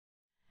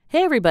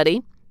Hey,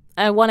 everybody.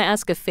 I want to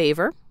ask a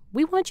favor.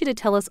 We want you to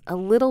tell us a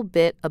little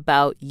bit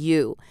about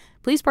you.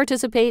 Please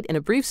participate in a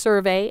brief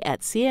survey at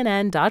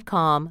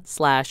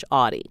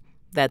cnn.com/Audie.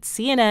 That's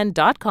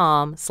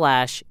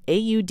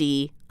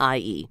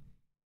cnn.com/AUDIE.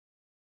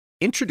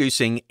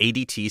 Introducing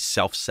ADT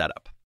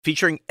Self-Setup,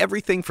 featuring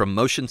everything from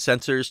motion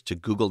sensors to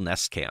Google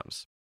Nest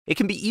Cams. It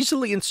can be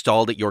easily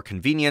installed at your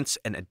convenience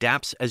and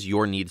adapts as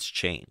your needs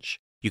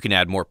change. You can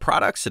add more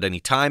products at any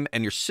time,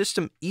 and your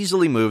system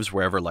easily moves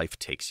wherever life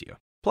takes you.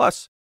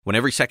 Plus, when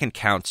every second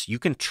counts, you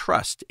can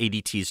trust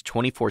ADT's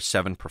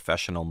 24/7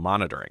 professional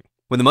monitoring.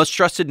 When the most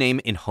trusted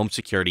name in home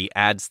security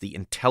adds the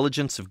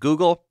intelligence of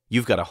Google,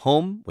 you've got a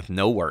home with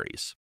no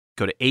worries.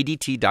 Go to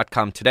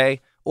ADT.com today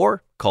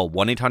or call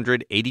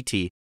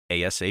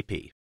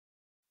 1-800-ADT-ASAP.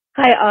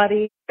 Hi,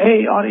 Audie.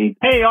 Hey, Audie.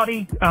 Hey,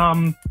 Audie.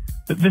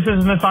 This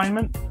is an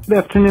assignment? Good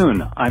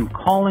afternoon. I'm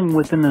calling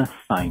with an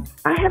assignment.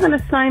 I have an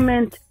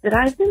assignment that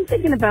I've been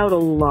thinking about a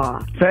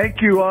lot.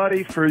 Thank you,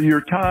 Audie, for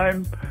your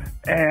time,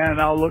 and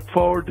I'll look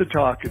forward to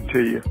talking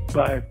to you.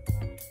 Bye.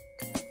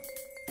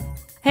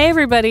 Hey,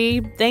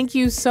 everybody. Thank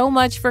you so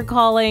much for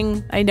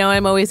calling. I know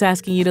I'm always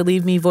asking you to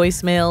leave me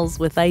voicemails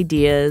with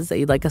ideas that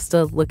you'd like us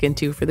to look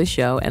into for the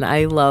show, and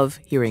I love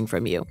hearing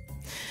from you.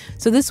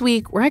 So this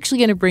week, we're actually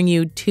going to bring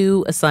you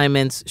 2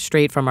 assignments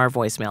straight from our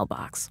voicemail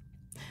box.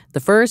 The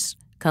first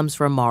comes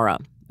from Mara,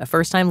 a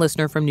first-time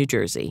listener from New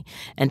Jersey.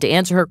 And to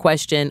answer her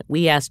question,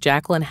 we asked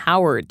Jacqueline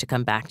Howard to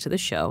come back to the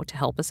show to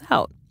help us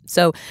out.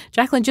 So,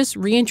 Jacqueline, just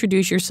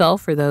reintroduce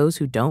yourself for those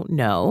who don't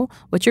know.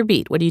 What's your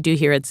beat? What do you do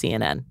here at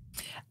CNN?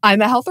 I'm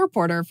a health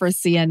reporter for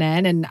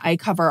CNN, and I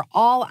cover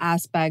all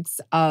aspects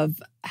of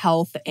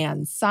health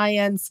and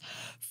science,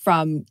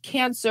 from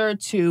cancer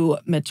to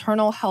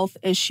maternal health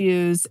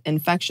issues,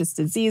 infectious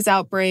disease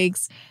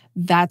outbreaks.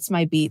 That's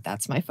my beat.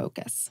 That's my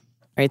focus.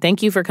 All right,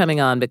 thank you for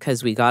coming on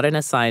because we got an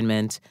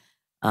assignment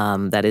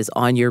that is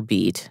on your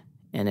beat,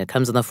 and it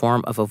comes in the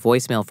form of a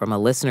voicemail from a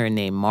listener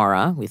named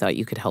Mara. We thought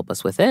you could help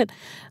us with it.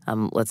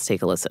 Let's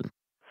take a listen.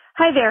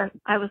 Hi there.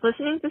 I was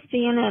listening to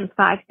CNN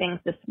 5 Things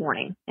this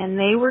morning, and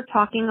they were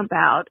talking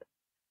about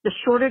the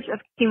shortage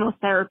of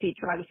chemotherapy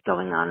drugs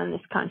going on in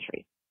this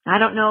country. I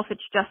don't know if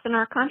it's just in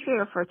our country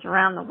or if it's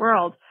around the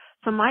world.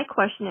 So my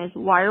question is,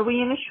 why are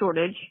we in a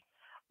shortage?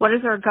 What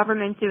is our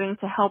government doing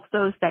to help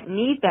those that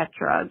need that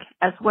drug,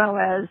 as well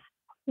as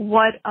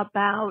what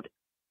about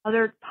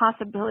other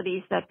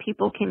possibilities that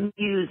people can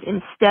use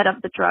instead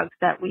of the drugs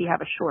that we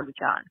have a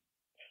shortage on?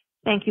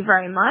 Thank you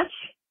very much.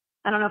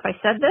 I don't know if I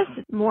said this.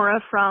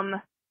 Maura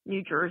from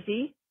New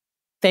Jersey.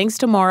 Thanks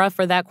to Maura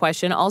for that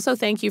question. Also,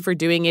 thank you for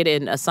doing it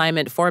in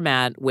assignment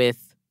format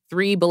with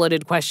 3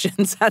 bulleted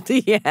questions at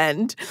the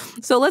end.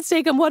 So let's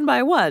take them one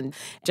by one.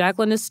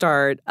 Jacqueline, to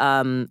start,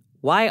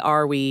 why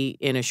are we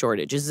in a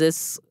shortage? Is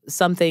this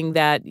something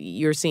that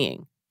you're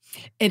seeing?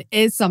 It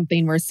is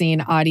something we're seeing,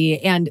 Audie.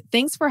 And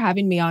thanks for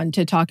having me on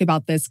to talk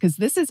about this, because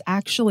this is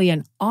actually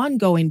an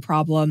ongoing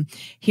problem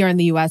here in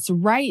the U.S.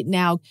 right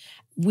now.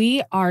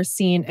 We are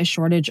seeing a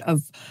shortage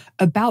of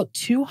about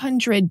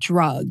 200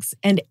 drugs,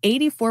 and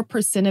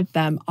 84% of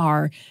them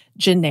are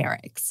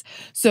generics.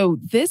 So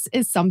this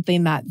is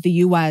something that the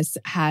U.S.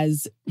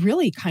 has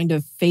really kind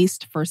of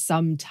faced for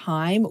some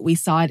time. We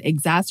saw it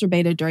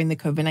exacerbated during the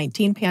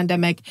COVID-19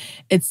 pandemic.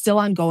 It's still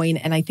ongoing,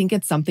 and I think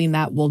it's something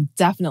that will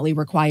definitely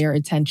require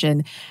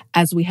attention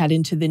as we head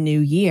into the new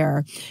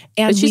year.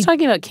 And but she's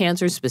talking about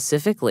cancer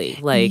specifically.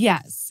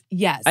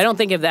 Yes. I don't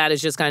think of that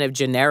as just kind of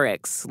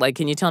generics.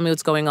 Can you tell me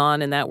what's going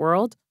on in that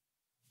world?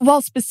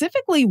 Well,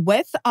 specifically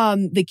with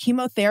the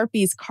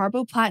chemotherapies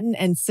carboplatin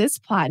and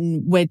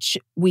cisplatin, which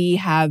we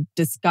have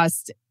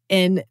discussed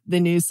in the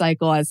news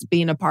cycle as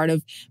being a part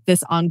of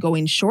this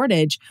ongoing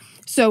shortage.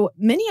 So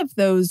many of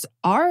those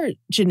are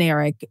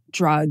generic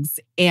drugs,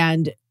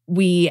 and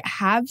we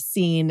have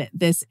seen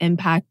this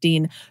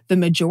impacting the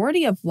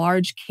majority of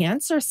large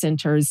cancer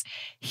centers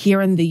here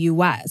in the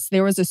U.S.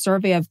 There was a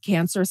survey of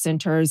cancer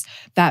centers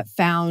that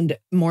found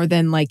more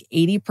than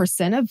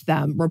 80% of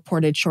them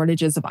reported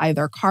shortages of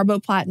either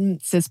carboplatin,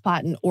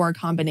 cisplatin, or a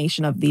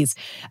combination of these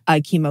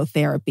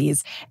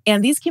chemotherapies.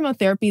 And these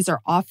chemotherapies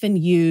are often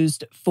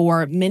used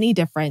for many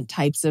different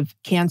types of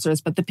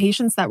cancers, but the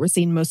patients that we're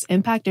seeing most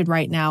impacted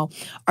right now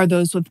are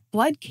those with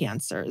blood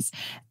cancers.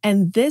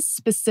 And this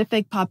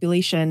specific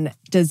population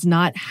does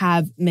not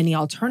have many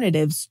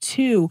alternatives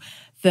to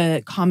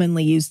the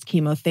commonly used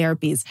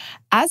chemotherapies.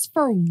 As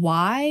for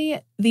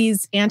why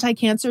these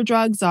anti-cancer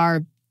drugs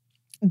are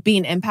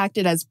being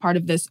impacted as part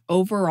of this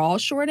overall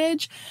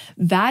shortage,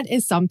 that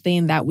is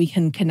something that we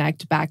can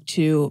connect back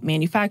to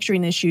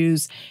manufacturing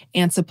issues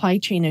and supply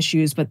chain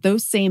issues. But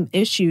those same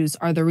issues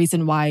are the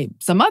reason why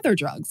some other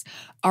drugs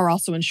are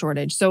also in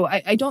shortage. So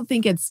I don't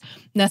think it's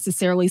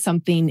necessarily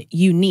something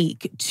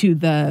unique to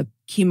the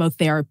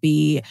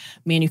chemotherapy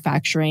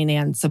manufacturing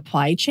and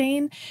supply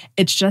chain.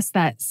 It's just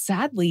that,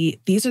 sadly,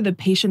 these are the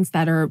patients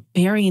that are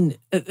bearing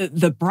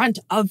the brunt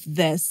of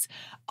this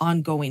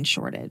ongoing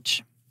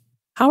shortage.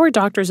 How are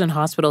doctors and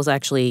hospitals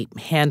actually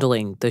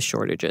handling the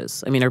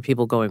shortages? I mean, are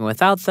people going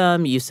without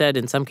them? You said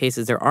in some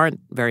cases there aren't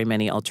very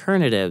many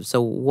alternatives.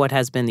 So what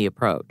has been the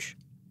approach?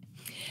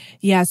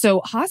 Yeah, so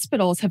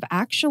hospitals have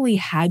actually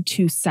had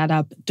to set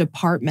up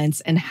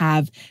departments and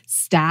have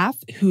staff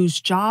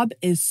whose job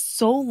is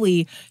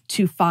solely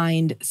to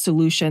find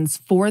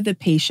solutions for the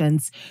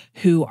patients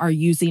who are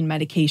using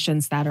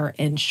medications that are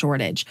in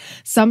shortage.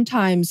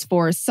 Sometimes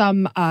for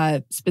some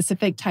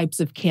specific types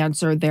of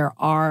cancer, there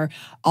are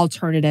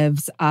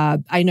alternatives.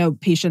 I know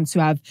patients who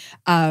have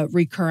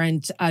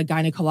recurrent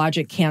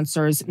gynecologic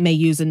cancers may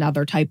use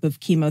another type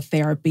of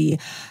chemotherapy.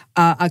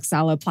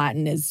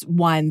 Oxaliplatin is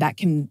one that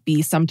can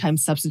be sometimes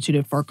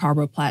substituted for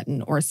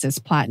carboplatin or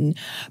cisplatin.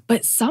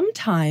 But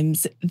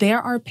sometimes there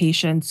are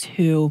patients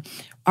who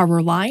are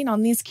relying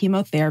on these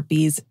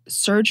chemotherapies.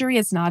 Surgery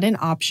is not an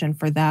option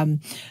for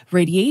them.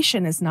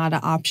 Radiation is not an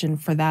option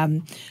for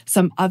them.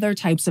 Some other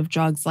types of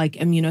drugs like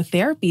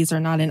immunotherapies are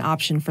not an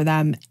option for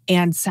them.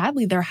 And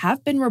sadly, there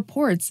have been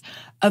reports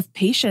of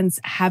patients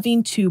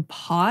having to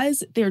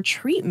pause their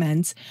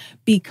treatment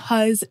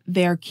because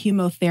their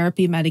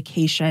chemotherapy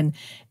medication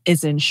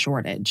is in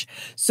shortage.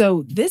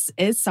 So this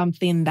is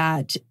something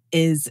that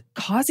is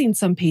causing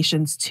some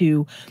patients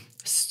to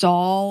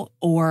stall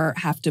or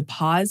have to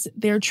pause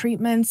their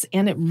treatments.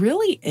 And it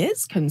really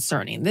is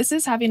concerning. This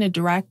is having a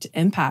direct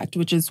impact,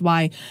 which is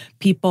why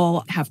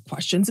people have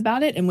questions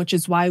about it and which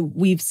is why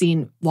we've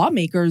seen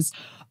lawmakers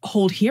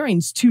hold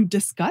hearings to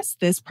discuss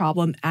this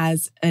problem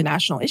as a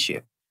national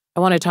issue. I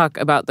want to talk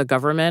about the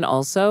government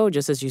also,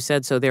 just as you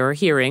said. So there are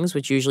hearings,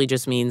 which usually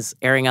just means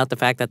airing out the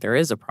fact that there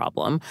is a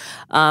problem.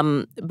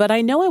 But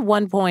I know at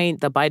one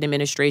point the Biden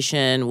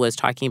administration was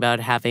talking about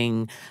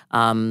having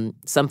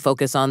some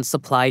focus on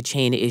supply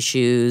chain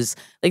issues.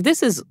 Like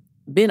this has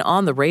been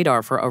on the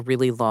radar for a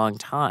really long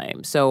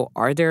time. So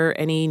are there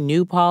any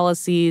new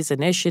policies,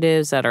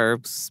 initiatives that are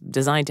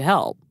designed to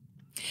help?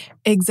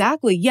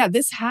 Exactly. Yeah,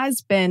 this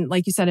has been,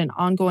 like you said, an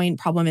ongoing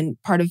problem and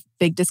part of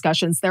big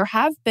discussions. There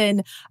have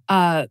been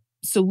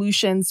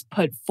solutions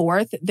put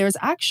forth. There's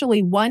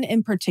actually one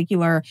in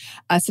particular.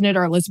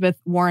 Senator Elizabeth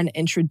Warren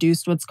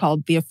introduced what's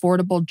called the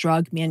Affordable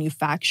Drug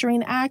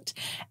Manufacturing Act.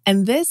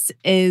 And this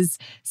is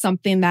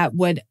something that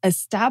would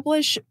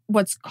establish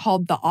what's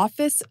called the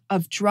Office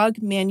of Drug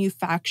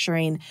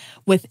Manufacturing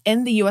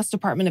within the U.S.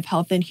 Department of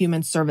Health and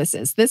Human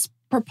Services. This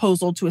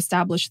proposal to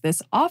establish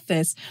this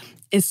office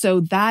is so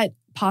that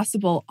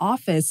possible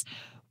office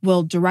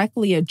will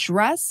directly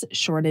address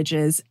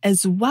shortages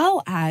as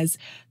well as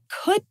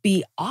could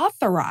be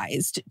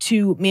authorized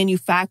to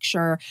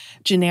manufacture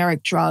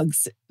generic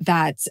drugs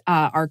that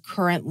are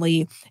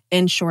currently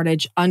in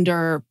shortage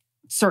under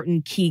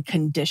certain key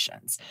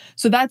conditions.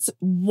 So that's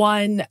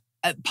one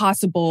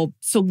possible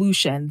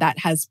solution that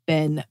has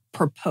been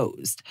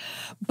proposed.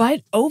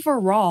 But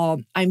overall,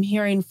 I'm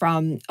hearing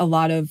from a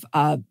lot of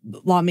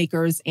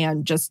lawmakers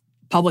and just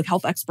public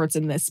health experts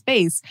in this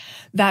space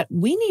that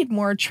we need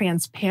more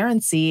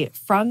transparency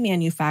from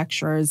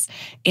manufacturers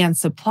and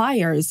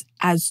suppliers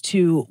as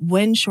to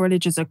when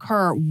shortages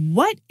occur,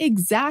 what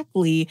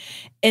exactly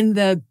in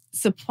the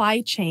supply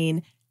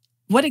chain,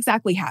 what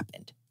exactly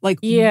happened?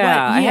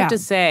 I have to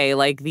say,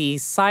 the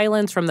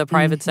silence from the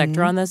private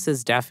sector on this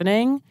is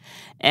deafening.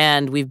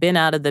 And we've been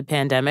out of the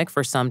pandemic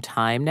for some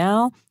time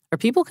now. Are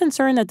people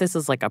concerned that this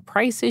is a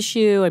price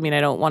issue? I mean,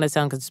 I don't want to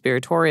sound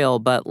conspiratorial,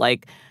 but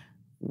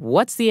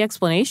what's the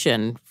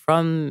explanation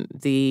from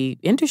the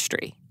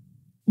industry?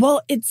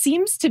 Well, it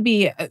seems to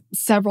be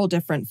several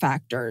different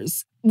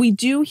factors. We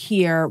do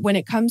hear when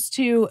it comes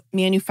to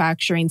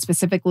manufacturing,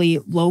 specifically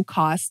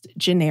low-cost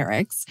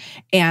generics,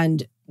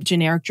 and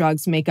generic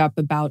drugs make up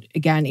about,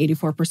 again,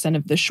 84%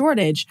 of the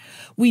shortage.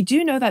 We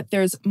do know that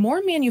there's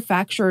more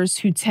manufacturers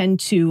who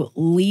tend to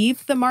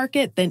leave the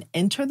market than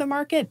enter the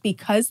market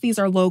because these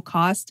are low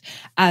cost.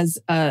 As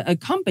a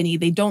company,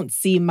 they don't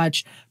see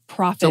much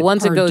profit. So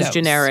once it goes dose.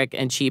 generic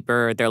and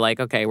cheaper, they're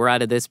like, okay, we're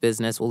out of this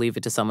business. We'll leave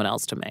it to someone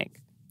else to make.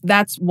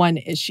 That's one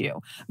issue.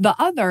 The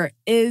other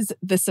is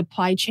the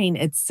supply chain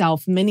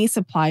itself. Many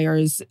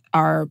suppliers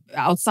are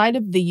outside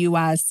of the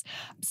U.S.,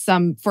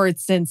 some, for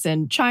instance,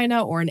 in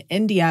China or in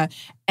India,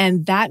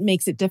 and that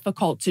makes it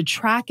difficult to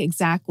track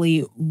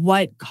exactly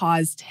what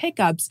caused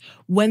hiccups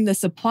when the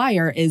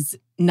supplier is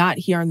not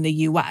here in the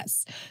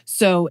U.S.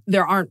 So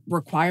there aren't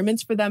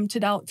requirements for them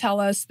to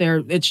tell us.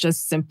 It's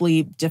just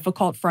simply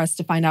difficult for us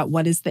to find out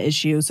what is the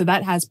issue. So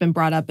that has been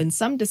brought up in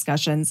some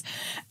discussions.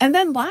 And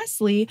then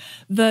lastly,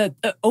 the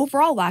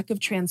overall lack of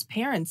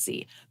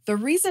transparency. The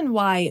reason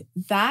why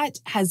that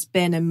has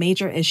been a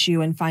major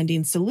issue in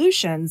finding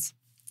solutions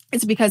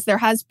is because there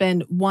has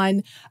been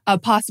a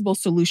possible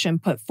solution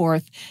put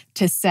forth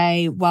to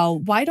say, well,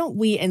 why don't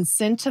we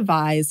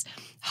incentivize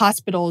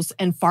hospitals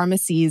and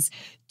pharmacies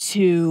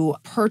to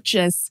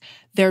purchase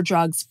their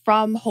drugs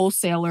from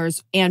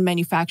wholesalers and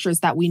manufacturers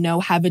that we know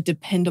have a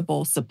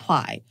dependable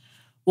supply?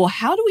 well,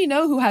 how do we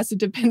know who has a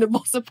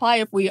dependable supply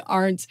if we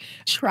aren't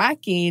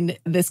tracking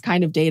this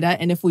kind of data?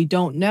 And if we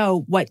don't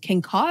know what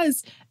can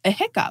cause a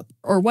hiccup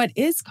or what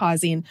is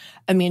causing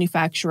a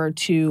manufacturer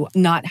to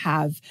not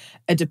have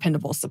a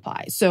dependable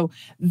supply. So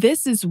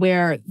this is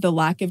where the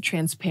lack of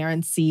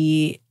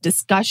transparency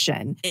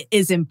discussion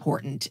is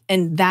important.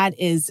 And that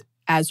is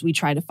as we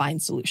try to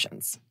find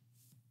solutions.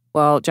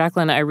 Well,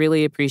 Jacqueline, I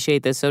really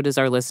appreciate this. So does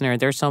our listener.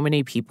 There's so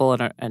many people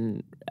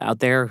out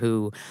there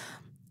who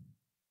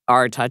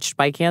are touched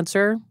by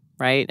cancer,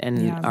 right?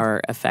 And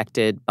are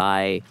affected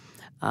by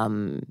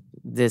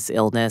this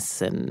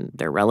illness, and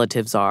their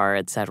relatives are,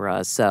 et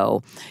cetera.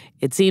 So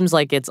it seems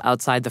like it's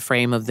outside the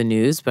frame of the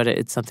news, but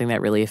it's something that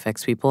really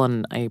affects people.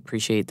 And I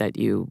appreciate that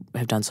you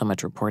have done so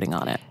much reporting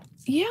on it.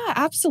 Yeah,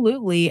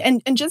 absolutely.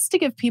 And just to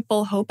give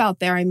people hope out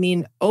there, I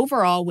mean,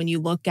 overall, when you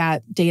look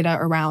at data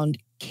around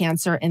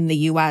cancer in the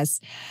U.S.,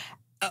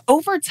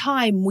 over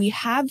time, we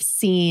have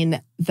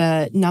seen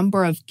the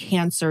number of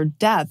cancer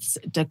deaths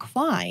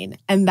decline.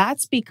 And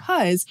that's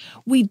because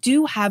we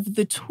do have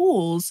the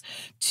tools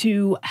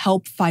to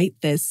help fight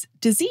this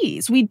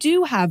disease. We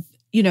do have,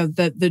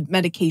 the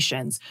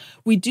medications.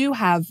 We do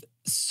have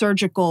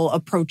surgical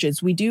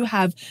approaches. We do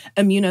have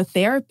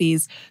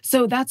immunotherapies.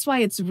 So that's why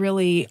it's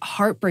really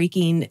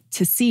heartbreaking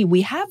to see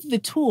we have the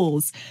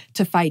tools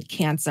to fight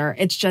cancer.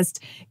 It's just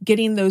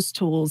getting those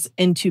tools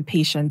into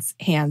patients'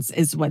 hands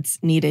is what's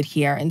needed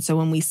here. And so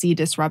when we see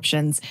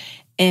disruptions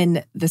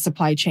in the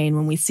supply chain,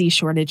 when we see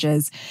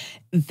shortages,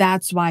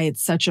 that's why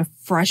it's such a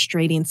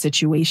frustrating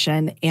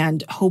situation.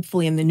 And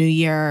hopefully in the new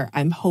year,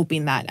 I'm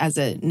hoping that as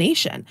a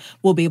nation,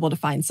 we'll be able to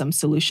find some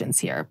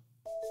solutions here.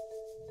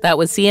 That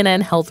was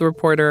CNN health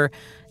reporter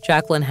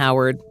Jacqueline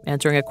Howard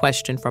answering a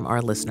question from our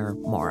listener,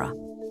 Maura.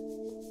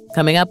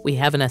 Coming up, we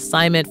have an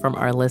assignment from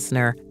our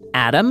listener,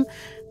 Adam.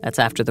 That's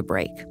after the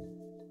break.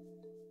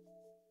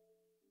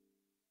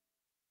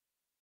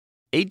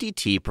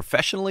 ADT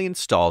professionally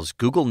installs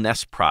Google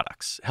Nest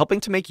products, helping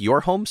to make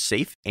your home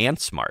safe and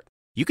smart.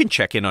 You can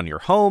check in on your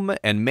home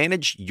and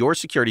manage your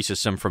security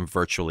system from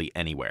virtually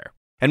anywhere.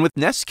 And with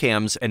Nest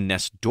Cams and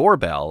Nest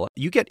Doorbell,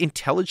 you get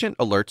intelligent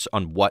alerts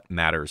on what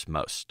matters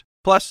most.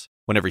 Plus,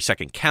 when every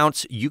second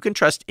counts, you can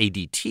trust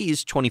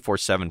ADT's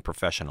 24/7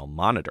 professional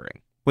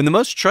monitoring. When the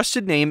most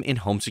trusted name in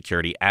home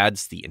security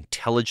adds the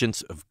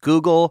intelligence of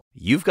Google,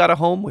 you've got a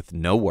home with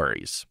no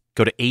worries.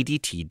 Go to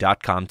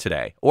ADT.com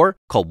today or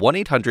call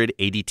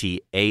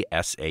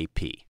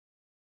 1-800-ADT-ASAP.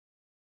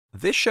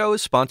 This show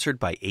is sponsored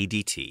by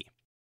ADT.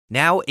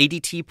 Now,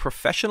 ADT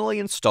professionally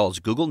installs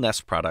Google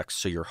Nest products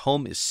so your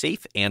home is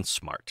safe and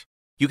smart.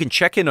 You can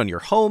check in on your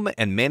home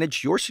and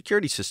manage your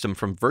security system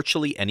from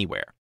virtually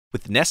anywhere.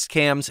 With Nest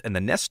Cams and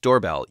the Nest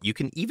Doorbell, you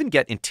can even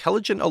get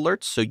intelligent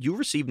alerts so you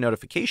receive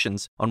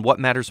notifications on what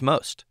matters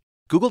most.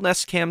 Google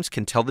Nest Cams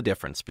can tell the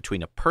difference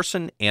between a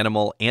person,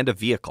 animal, and a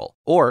vehicle,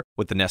 or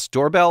with the Nest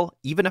Doorbell,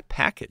 even a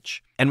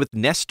package. And with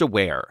Nest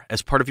Aware,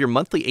 as part of your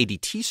monthly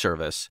ADT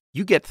service,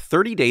 you get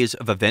 30 days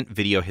of event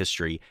video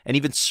history and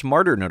even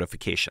smarter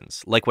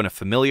notifications, like when a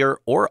familiar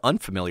or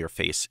unfamiliar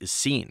face is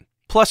seen.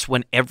 Plus,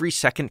 when every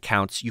second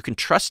counts, you can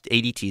trust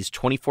ADT's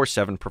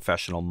 24/7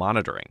 professional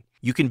monitoring.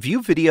 You can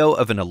view video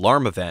of an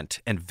alarm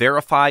event and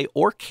verify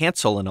or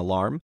cancel an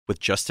alarm with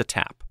just a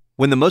tap.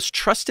 When the most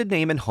trusted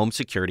name in home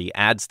security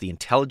adds the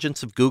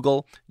intelligence of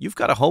Google, you've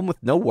got a home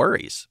with no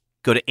worries.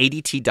 Go to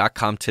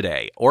ADT.com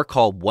today or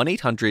call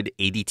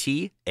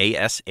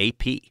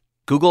 1-800-ADT-ASAP.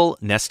 Google,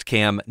 Nest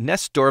Cam,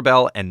 Nest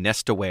Doorbell, and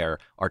Nest Aware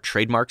are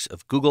trademarks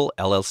of Google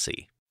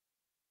LLC.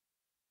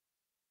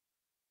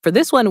 For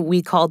this one,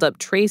 we called up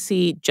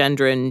Tracy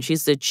Gendron.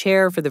 She's the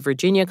chair for the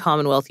Virginia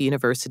Commonwealth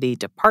University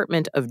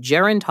Department of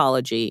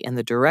Gerontology and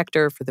the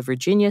director for the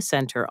Virginia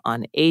Center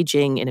on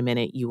Aging. In a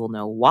minute, you will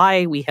know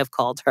why we have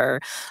called her.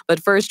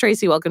 But first,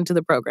 Tracy, welcome to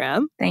the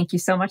program. Thank you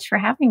so much for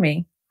having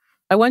me.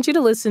 I want you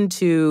to listen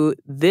to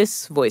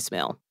this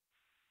voicemail.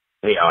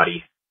 Hey,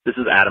 Audie. This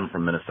is Adam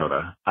from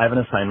Minnesota. I have an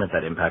assignment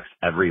that impacts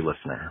every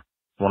listener.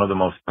 It's one of the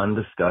most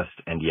undiscussed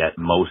and yet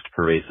most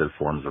pervasive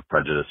forms of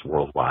prejudice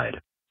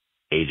worldwide: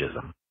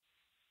 ageism.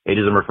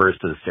 Ageism refers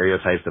to the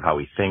stereotypes of how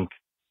we think,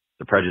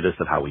 the prejudice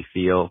of how we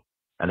feel,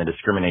 and the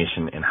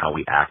discrimination in how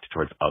we act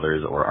towards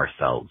others or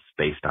ourselves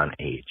based on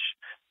age.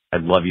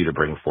 I'd love you to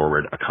bring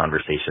forward a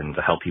conversation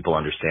to help people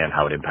understand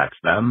how it impacts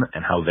them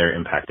and how they're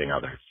impacting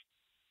others.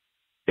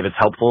 If it's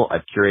helpful,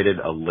 I've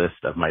curated a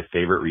list of my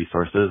favorite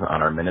resources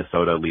on our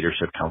Minnesota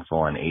Leadership Council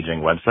on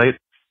Aging website.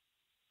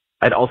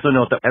 I'd also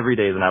note that every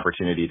day is an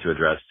opportunity to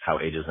address how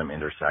ageism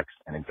intersects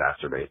and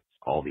exacerbates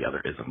all the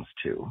other isms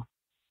too.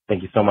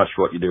 Thank you so much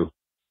for what you do.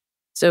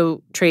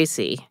 So,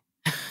 Tracy.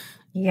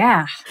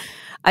 Yeah.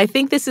 I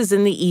think this is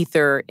in the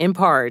ether in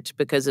part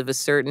because of a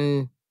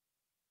certain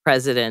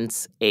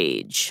president's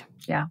age.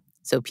 Yeah.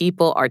 So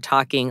people are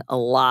talking a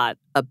lot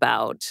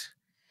about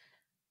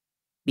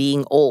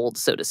being old,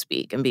 so to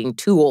speak, and being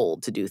too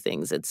old to do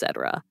things, et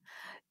cetera.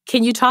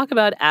 Can you talk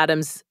about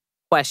Adam's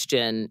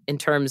question in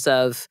terms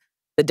of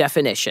the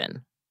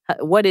definition?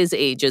 What is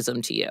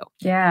ageism to you?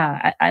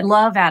 Yeah, I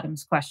love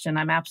Adam's question.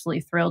 I'm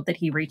absolutely thrilled that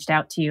he reached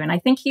out to you. And I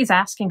think he's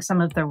asking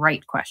some of the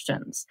right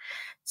questions.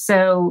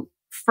 So,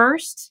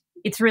 first,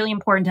 it's really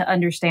important to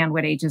understand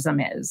what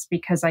ageism is,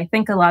 because I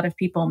think a lot of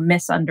people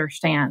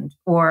misunderstand,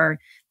 or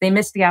they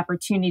miss the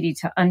opportunity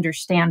to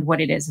understand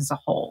what it is as a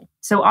whole.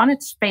 So, on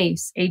its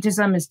face,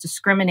 ageism is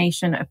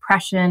discrimination,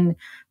 oppression,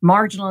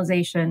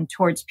 marginalization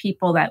towards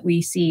people that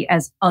we see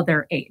as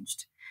other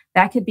aged.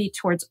 That could be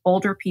towards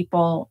older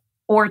people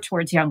or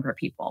towards younger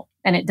people.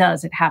 And it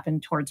happen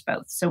towards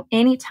both. So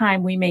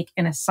anytime we make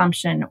an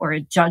assumption or a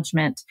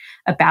judgment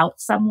about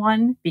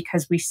someone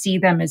because we see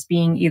them as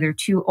being either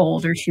too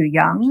old or too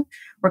young,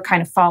 we're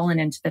kind of fallen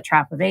into the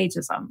trap of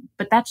ageism.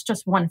 But that's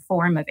just one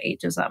form of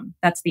ageism.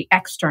 That's the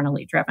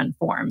externally driven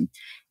form.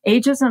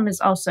 Ageism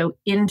is also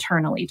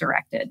internally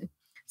directed.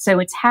 So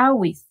it's how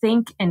we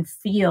think and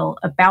feel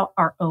about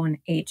our own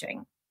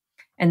aging.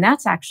 And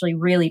that's actually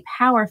really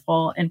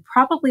powerful, and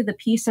probably the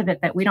piece of it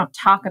that we don't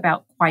talk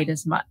about quite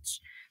as much.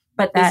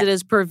 But is it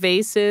as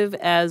pervasive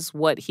as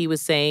what he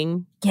was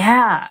saying?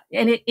 Yeah.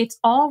 And it's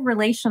all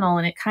relational,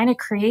 and it kind of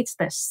creates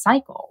this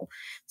cycle.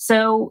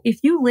 So if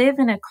you live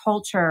in a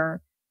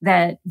culture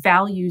that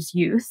values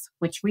youth,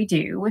 which we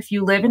do, if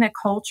you live in a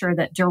culture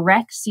that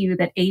directs you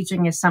that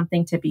aging is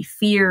something to be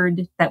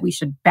feared, that we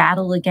should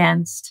battle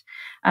against,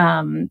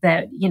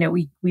 that,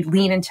 we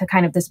lean into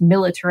kind of this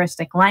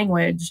militaristic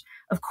language,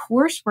 of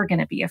course we're going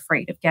to be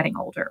afraid of getting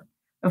older.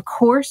 Of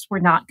course we're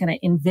not going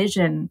to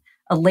envision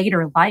a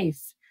later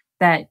life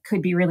that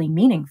could be really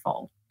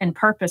meaningful and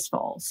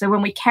purposeful. So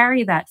when we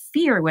carry that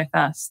fear with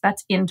us,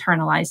 that's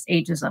internalized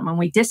ageism. When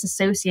we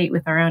disassociate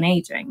with our own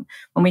aging,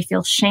 when we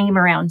feel shame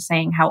around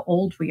saying how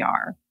old we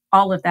are,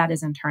 all of that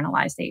is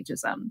internalized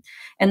ageism.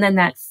 And then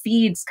that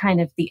feeds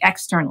kind of the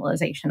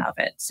externalization of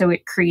it. So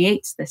it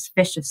creates this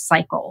vicious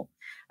cycle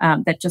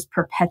that just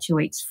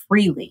perpetuates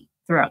freely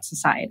throughout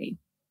society.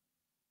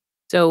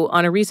 So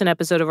on a recent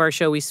episode of our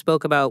show, we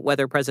spoke about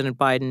whether President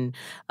Biden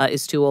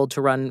is too old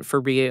to run for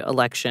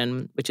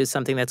re-election, which is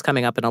something that's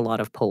coming up in a lot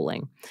of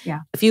polling. Yeah.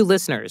 A few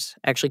listeners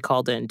actually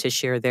called in to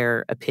share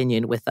their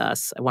opinion with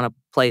us. I want to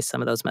play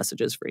some of those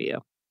messages for you.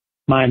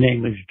 My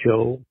name is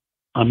Joe.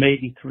 I'm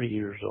 83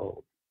 years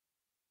old,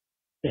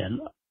 and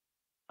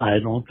I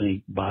don't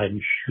think Biden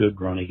should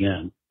run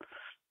again,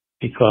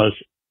 because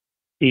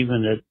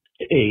even at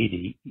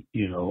 80,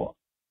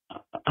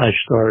 I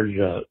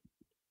started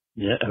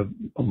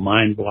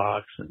mind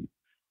blocks,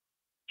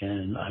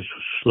 and I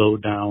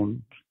slowed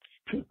down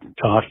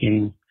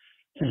talking,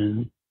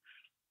 and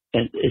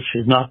it's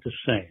not the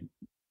same.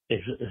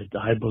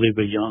 I believe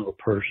a younger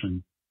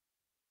person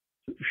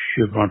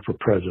should run for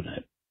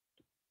president.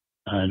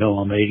 I know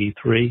I'm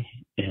 83,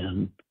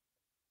 and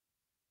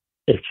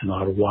it's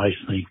not a wise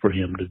thing for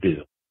him to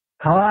do.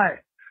 Hi,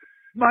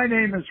 my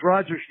name is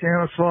Roger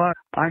Stanislaw.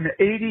 I'm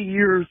 80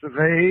 years of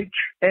age,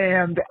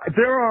 and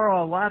there are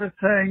a lot of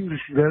things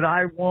that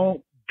I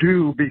won't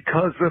do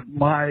because of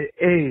my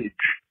age.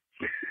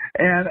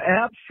 And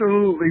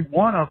absolutely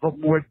one of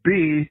them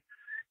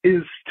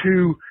is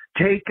to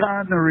take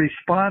on the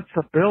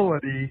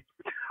responsibility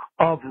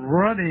of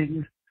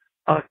running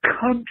a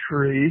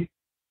country,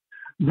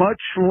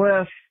 much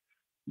less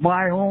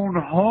my own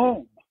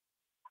home.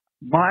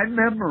 My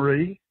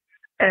memory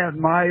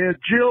and my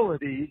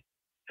agility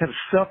have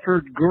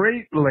suffered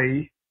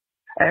greatly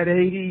at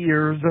 80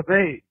 years of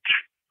age.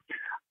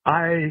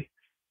 I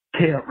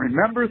can't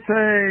remember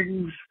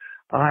things.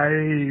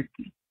 I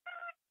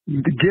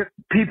get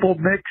people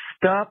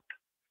mixed up.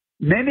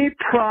 Many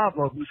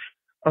problems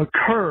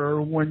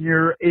occur when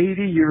you're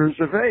 80 years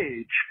of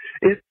age.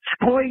 It's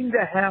going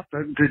to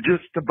happen to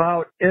just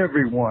about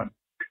everyone.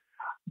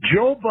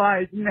 Joe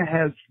Biden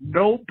has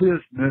no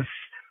business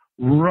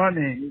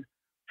running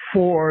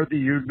for the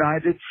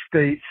United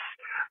States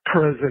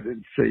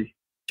presidency.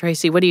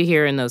 Tracy, what do you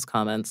hear in those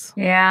comments?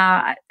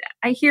 Yeah,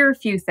 I hear a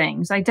few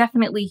things. I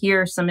definitely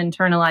hear some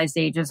internalized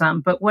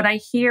ageism, but what I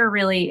hear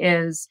really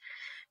is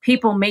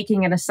people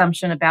making an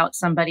assumption about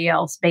somebody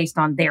else based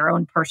on their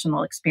own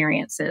personal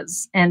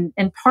experiences. And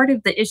part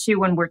of the issue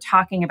when we're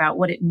talking about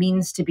what it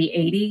means to be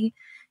 80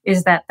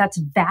 is that that's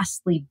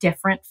vastly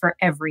different for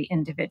every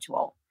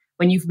individual.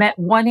 When you've met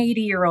one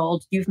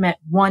 80-year-old, you've met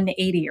one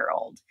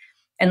 80-year-old.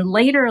 And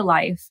later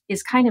life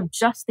is kind of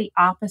just the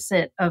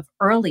opposite of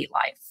early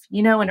life.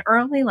 In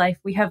early life,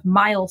 we have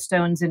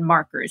milestones and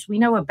markers. We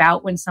know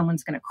about when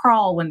someone's going to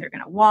crawl, when they're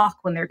going to walk,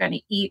 when they're going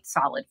to eat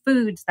solid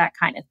foods, that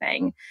kind of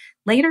thing.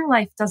 Later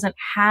life doesn't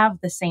have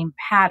the same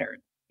pattern.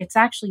 It's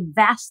actually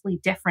vastly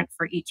different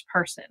for each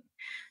person.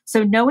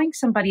 So knowing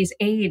somebody's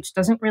age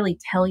doesn't really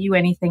tell you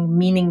anything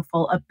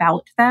meaningful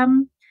about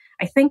them.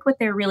 I think what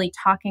they're really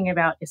talking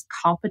about is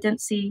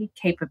competency,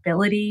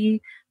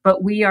 capability,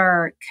 but we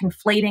are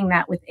conflating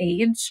that with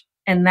age.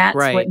 And that's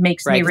what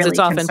makes me really it's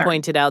often concerned.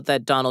 Pointed out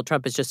that Donald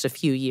Trump is just a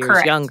few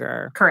years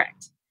younger.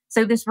 Correct.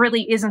 So this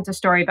really isn't a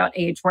story about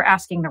age. We're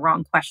asking the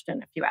wrong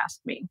question, if you ask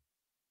me.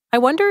 I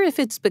wonder if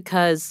it's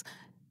because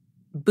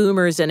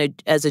boomers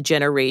as a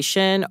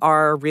generation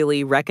are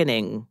really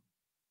reckoning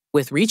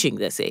with reaching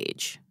this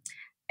age.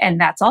 And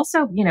that's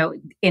also,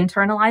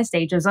 internalized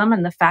ageism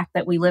and the fact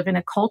that we live in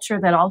a culture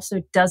that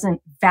also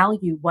doesn't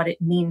value what it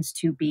means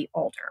to be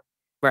older.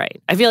 Right.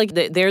 I feel like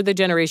they're the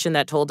generation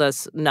that told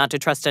us not to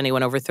trust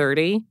anyone over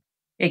 30.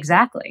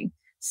 Exactly.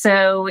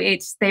 So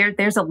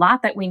there's a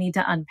lot that we need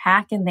to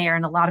unpack in there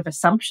and a lot of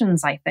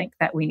assumptions, I think,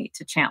 that we need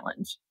to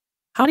challenge.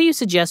 How do you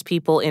suggest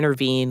people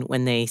intervene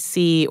when they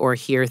see or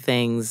hear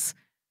things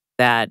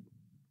that,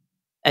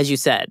 as you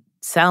said,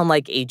 sound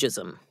like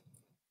ageism?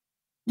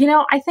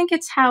 I think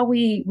it's how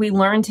we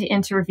learn to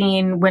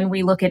intervene when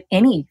we look at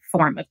any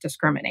form of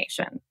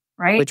discrimination,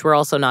 right? Which we're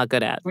also not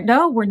good at.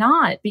 No, we're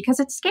not, because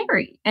it's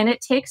scary and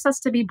it takes us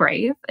to be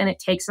brave and it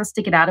takes us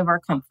to get out of our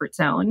comfort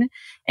zone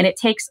and it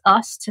takes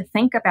us to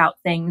think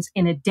about things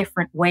in a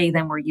different way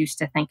than we're used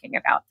to thinking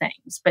about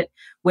things. But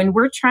when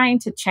we're trying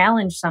to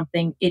challenge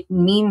something, it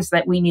means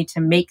that we need to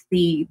make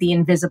the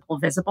invisible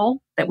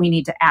visible, that we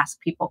need to ask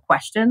people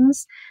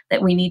questions,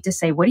 that we need to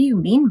say, what do you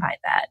mean by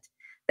that?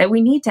 That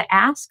we need to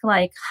ask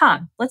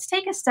let's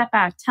take a step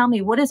back. Tell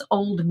me, what does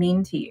old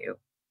mean to you?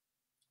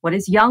 What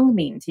does young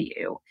mean to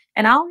you?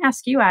 And I'll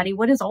ask you, Addie,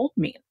 what does old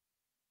mean?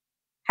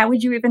 How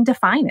would you even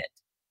define it?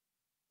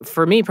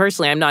 For me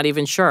personally, I'm not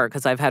even sure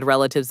because I've had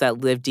relatives that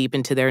live deep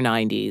into their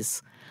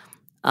 90s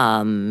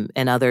and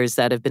others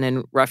that have been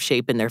in rough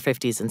shape in their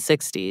 50s and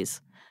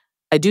 60s.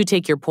 I do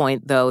take your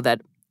point, though,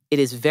 that it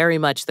is very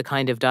much the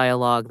kind of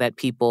dialogue that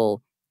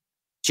people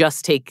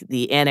just take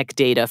the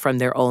anecdata from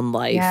their own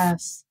life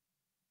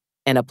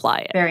and apply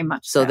it. Very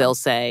much so. They'll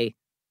say,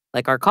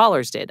 like our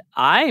callers did,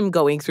 I'm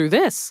going through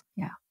this.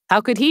 Yeah.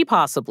 How could he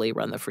possibly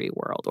run the free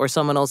world? Or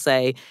someone will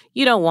say,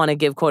 you don't want to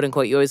give, quote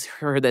unquote, you always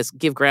heard this,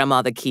 give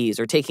grandma the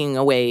keys or taking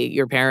away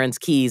your parents'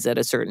 keys at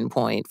a certain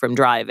point from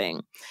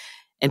driving.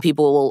 And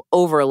people will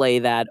overlay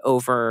that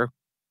over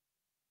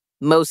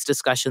most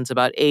discussions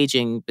about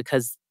aging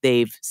because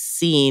they've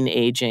seen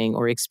aging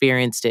or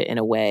experienced it in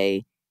a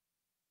way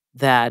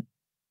that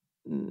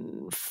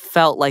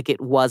felt like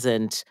it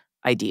wasn't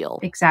ideal.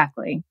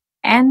 Exactly.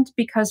 And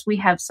because we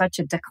have such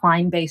a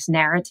decline-based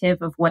narrative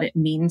of what it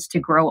means to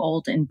grow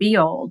old and be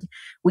old,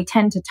 we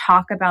tend to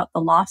talk about the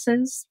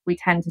losses. We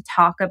tend to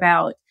talk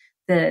about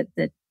the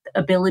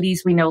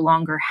abilities we no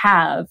longer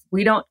have.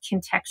 We don't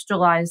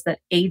contextualize that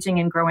aging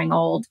and growing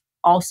old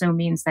also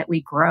means that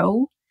we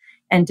grow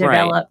and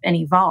develop and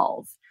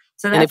evolve.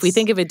 So and if we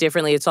think of it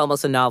differently, it's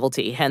almost a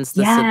novelty, hence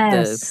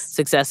the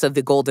success of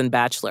The Golden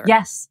Bachelor.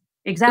 Yes,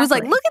 exactly. It was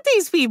like, look at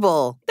these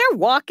people. They're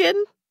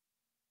walking.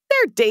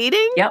 They're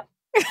dating. Yep.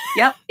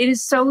 It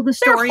is so the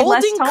story they're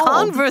less holding told.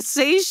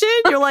 Conversation.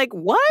 You're like,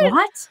 what?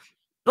 What?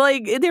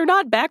 Like, they're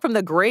not back from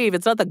the grave.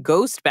 It's not the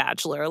ghost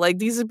bachelor. Like,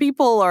 these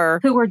people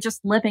who are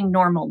just living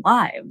normal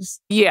lives.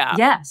 Yeah.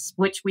 Yes,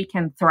 which we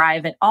can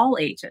thrive at all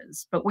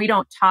ages, but we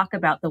don't talk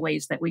about the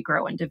ways that we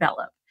grow and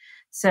develop.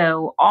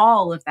 So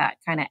all of that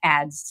kind of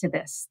adds to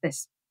this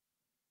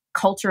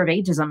culture of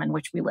ageism in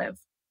which we live.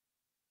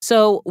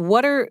 So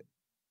what are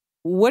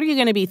you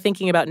going to be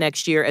thinking about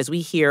next year as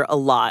we hear a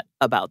lot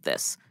about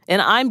this? And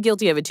I'm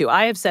guilty of it too.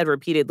 I have said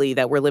repeatedly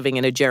that we're living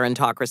in a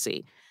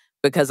gerontocracy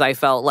because I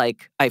feel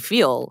like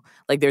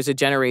there's a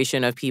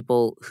generation of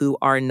people who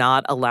are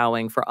not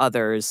allowing for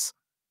others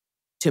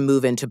to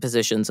move into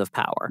positions of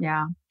power.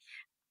 Yeah.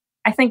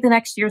 I think the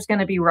next year is going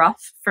to be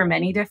rough for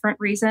many different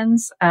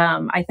reasons.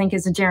 I think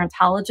as a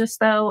gerontologist,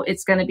 though,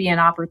 it's going to be an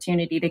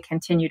opportunity to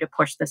continue to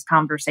push this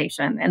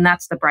conversation. And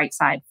that's the bright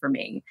side for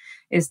me,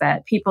 is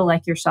that people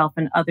like yourself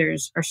and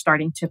others are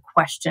starting to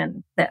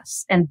question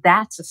this. And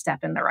that's a step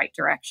in the right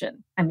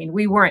direction. I mean,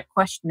 we weren't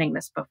questioning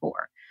this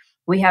before.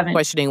 We haven't.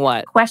 Questioning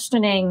what?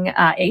 Questioning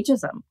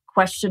ageism,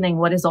 questioning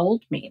what does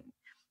old mean?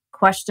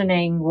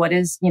 Questioning what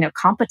does,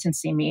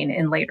 competency mean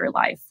in later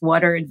life?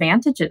 What are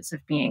advantages of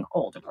being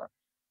older?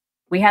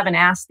 We haven't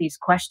asked these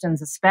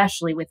questions,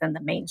 especially within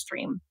the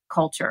mainstream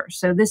culture.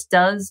 So this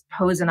does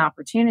pose an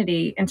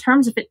opportunity in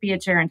terms of it be a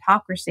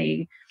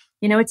gerontocracy.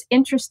 It's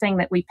interesting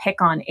that we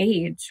pick on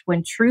age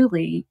when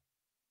truly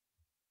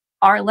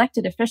our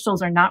elected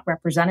officials are not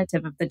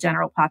representative of the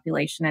general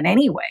population in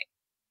any way,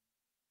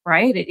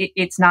 right?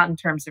 It's not in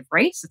terms of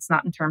race. It's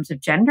not in terms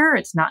of gender.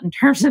 It's not in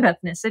terms of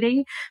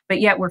ethnicity, but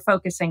yet we're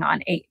focusing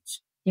on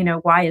age.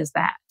 Why is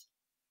that?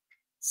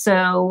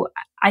 So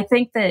I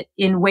think that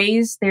in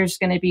ways there's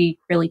going to be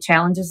really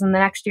challenges in the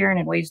next year, and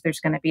in ways there's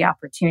going to be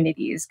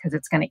opportunities because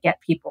it's going to get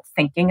people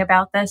thinking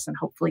about this and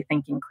hopefully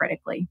thinking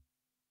critically.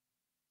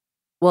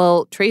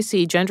 Well,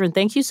 Tracy Gendron,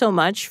 thank you so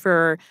much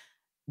for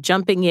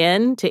jumping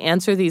in to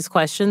answer these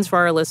questions for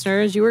our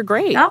listeners. You were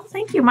great. Oh,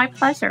 thank you. My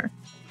pleasure.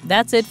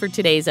 That's it for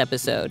today's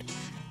episode.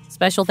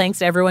 Special thanks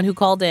to everyone who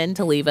called in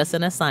to leave us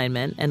an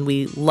assignment, and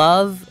we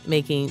love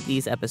making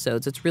these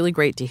episodes. It's really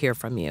great to hear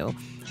from you.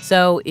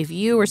 So if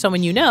you or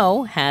someone you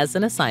know has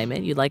an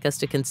assignment you'd like us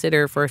to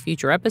consider for a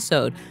future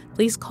episode,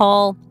 please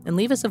call and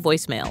leave us a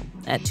voicemail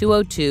at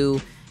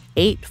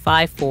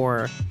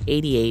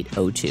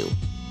 202-854-8802.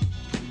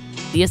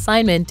 The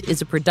Assignment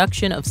is a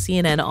production of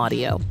CNN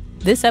Audio.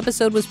 This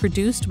episode was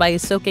produced by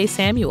Isoke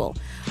Samuel.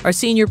 Our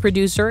senior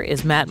producer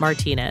is Matt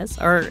Martinez.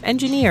 Our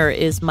engineer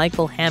is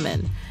Michael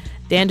Hammond.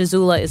 Dan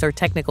DeZula is our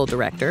technical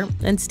director,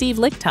 and Steve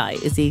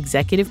Lichtai is the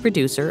executive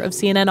producer of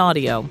CNN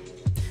Audio.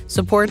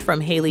 Support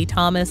from Haley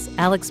Thomas,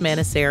 Alex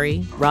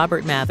Manasari,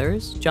 Robert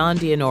Mathers, John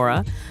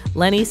Dianora,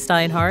 Lenny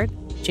Steinhardt,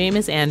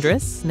 James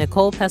Andrus,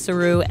 Nicole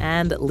Pesaru,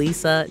 and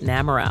Lisa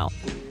Namarau.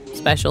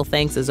 Special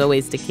thanks, as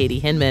always, to Katie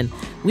Hinman.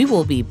 We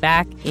will be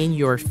back in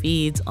your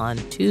feeds on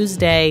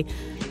Tuesday.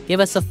 Give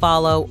us a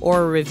follow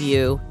or a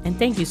review, and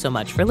thank you so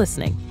much for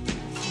listening.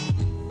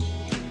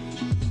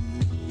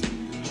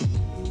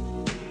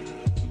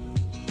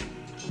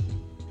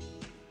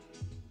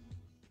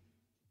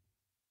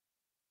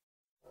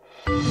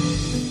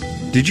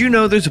 Did you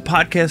know there's a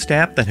podcast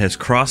app that has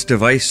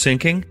cross-device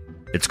syncing?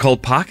 It's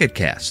called Pocket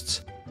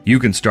Casts. You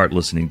can start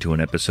listening to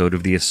an episode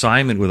of The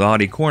Assignment with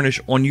Audie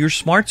Cornish on your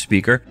smart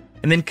speaker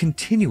and then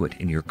continue it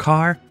in your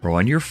car or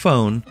on your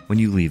phone when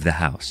you leave the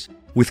house.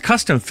 With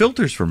custom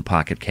filters from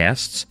Pocket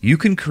Casts, you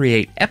can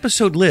create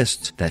episode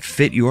lists that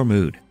fit your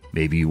mood.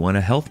 Maybe you want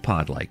a health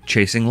pod like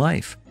Chasing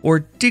Life, or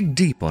dig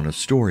deep on a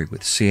story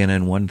with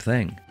CNN One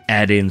Thing.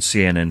 Add in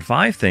CNN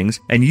 5 Things,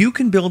 and you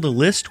can build a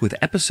list with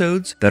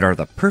episodes that are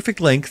the perfect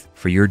length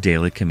for your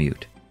daily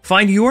commute.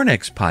 Find your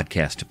next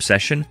podcast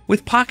obsession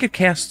with Pocket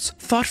Cast's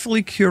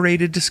thoughtfully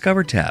curated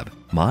Discover tab.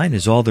 Mine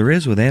is All There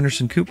Is with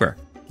Anderson Cooper.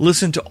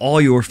 Listen to all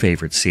your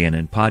favorite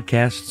CNN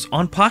podcasts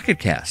on Pocket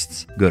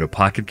Casts. Go to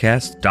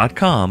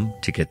pocketcast.com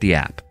to get the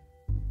app.